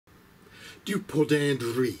du podin de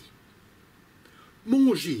riz.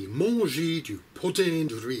 Mangez du podin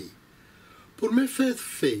de riz. Pour mes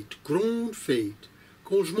fêtes, grande fête,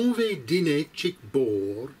 quand je m'en vais dîner chic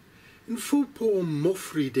bord, il ne faut pas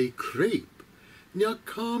m'offrir des crèpes, il n'y a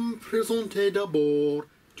qu'à me présenter d'abord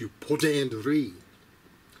du podin de riz.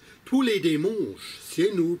 Tous les dimanches,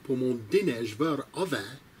 siez nous pour mon dîner, je vais avec,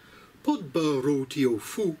 pas de rôti au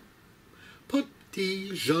fou, pas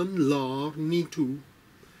de jeune, lard, intou,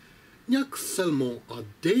 il n'y a qu'seulement à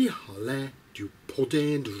dêhallé du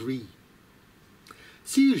podin de riz.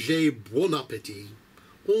 Si j'ai bon appétit,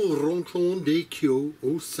 en rentrant des qu'au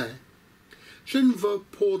c'est, je ne veux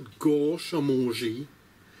pas de gauche à manger,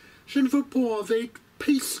 je ne veux pas avec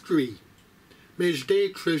pastry, mais je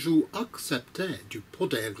des tréjous acceptai du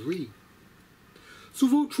podin de riz. Si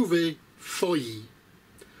vous trouvez feuilles,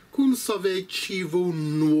 qu'on ne savez qui vous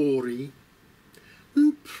nourrir,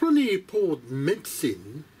 ne prenez pas de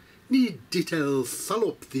médecine, ni dit-elle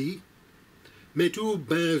salopp'thie, Mett'ous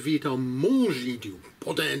bien vite à manger du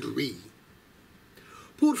podin de riz.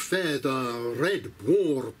 Pour faire un red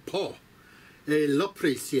bon repas et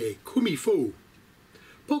l'apprécier comme il faut,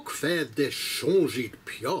 pas que faire des changis de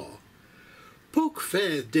plat, pas que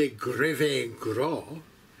faire des grévins gras,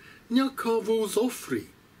 n'y a qu'à vous offrir,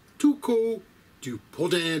 tout qu'au du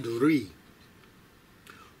podin de riz.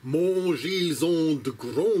 Mangiz-en de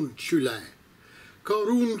grandes chulets, car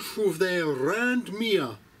on trouve des reins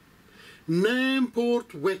mia,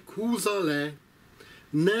 n'importe où vous allez,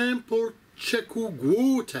 n'importe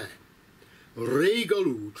qu'ou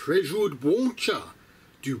régalou, tréjous de bon chat,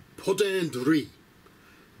 du podin de riz,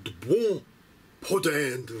 de bon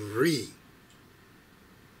podin de riz.